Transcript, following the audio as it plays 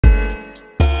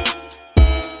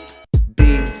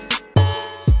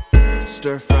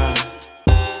stir fry,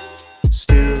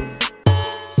 stew,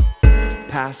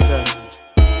 pasta.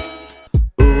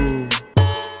 Ooh,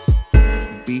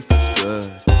 beef is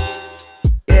good.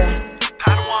 Yeah,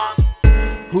 Padawan.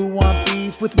 who want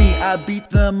beef with me? I beat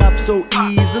them up so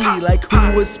easily. Like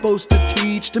who was supposed to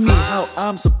teach to me how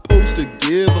I'm supposed to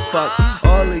give a fuck?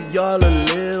 All of y'all are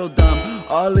little dumb,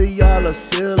 all of y'all are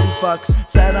silly fucks.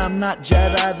 Said I'm not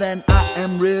Jedi, then I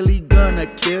am really gonna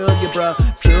kill you, bruh.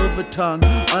 Silver tongue,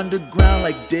 underground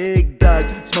like Dig Dug,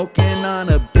 smoking on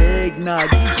a big nug.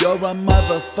 You're a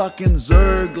motherfucking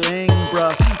zergling,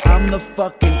 bruh. I'm the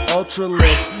fucking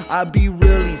ultralist, I be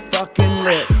really fucking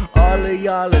lit. All of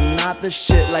y'all are not the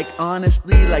shit, like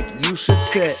honestly, like you should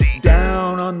sit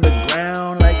down on the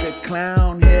ground like a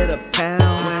clown, hit a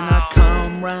pound when I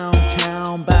come round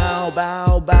town. Bow,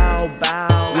 bow, bow,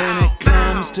 bow. When it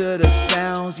comes to the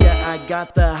sounds, yeah, I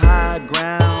got the high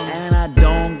ground. And I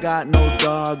don't got no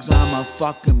dogs, I'm a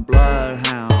fucking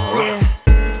bloodhound. Yeah,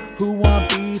 who want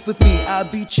beef with me? I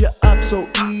beat you up so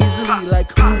easily.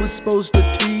 Like who was supposed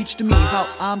to teach to me how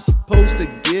I'm supposed to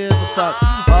give a fuck?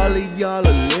 All of y'all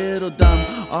are little dumb,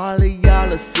 all of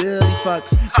y'all are silly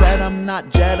fucks. Said I'm not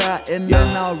Jedi and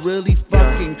then I'll really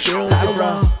fucking kill you,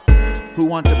 bro. Who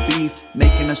want the beef,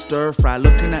 making a stir fry,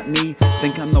 looking at me,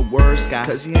 think I'm the worst guy.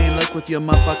 Cause you ain't like with your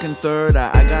motherfucking third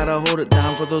eye. I gotta hold it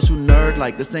down for those who nerd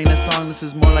like. This ain't a song, this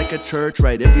is more like a church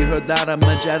rite. If you heard that, I'm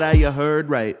a Jedi, you heard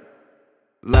right.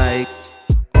 Like,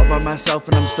 all by myself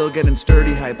and I'm still getting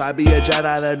sturdy hype. I be a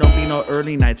Jedi, there don't be no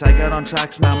early nights. I got on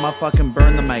tracks now, I'ma fucking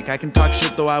burn the mic. I can talk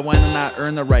shit though I went and I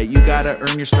earn the right. You gotta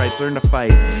earn your stripes, learn to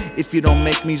fight. If you don't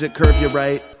make music curve you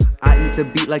right, I eat the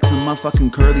beat like some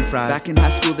motherfucking curly fries. Back in high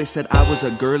school they said I was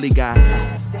a girly guy.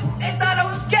 They thought I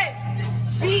was gay.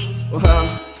 Beat.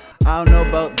 Well, I don't know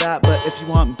about that, but if you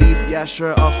want beef, yeah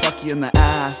sure, I'll fuck you in the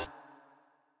ass.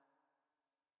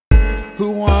 Who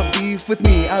want beef with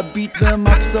me? I beat them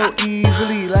up so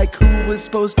easily. Like who was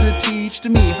supposed to teach to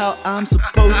me how I'm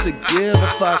supposed to give a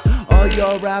fuck? All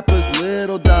y'all rappers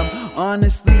little dumb,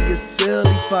 honestly you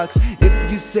silly fucks.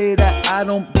 If you say that I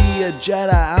don't be a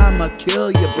Jedi, I'ma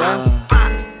kill you,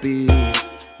 bruh. Beef.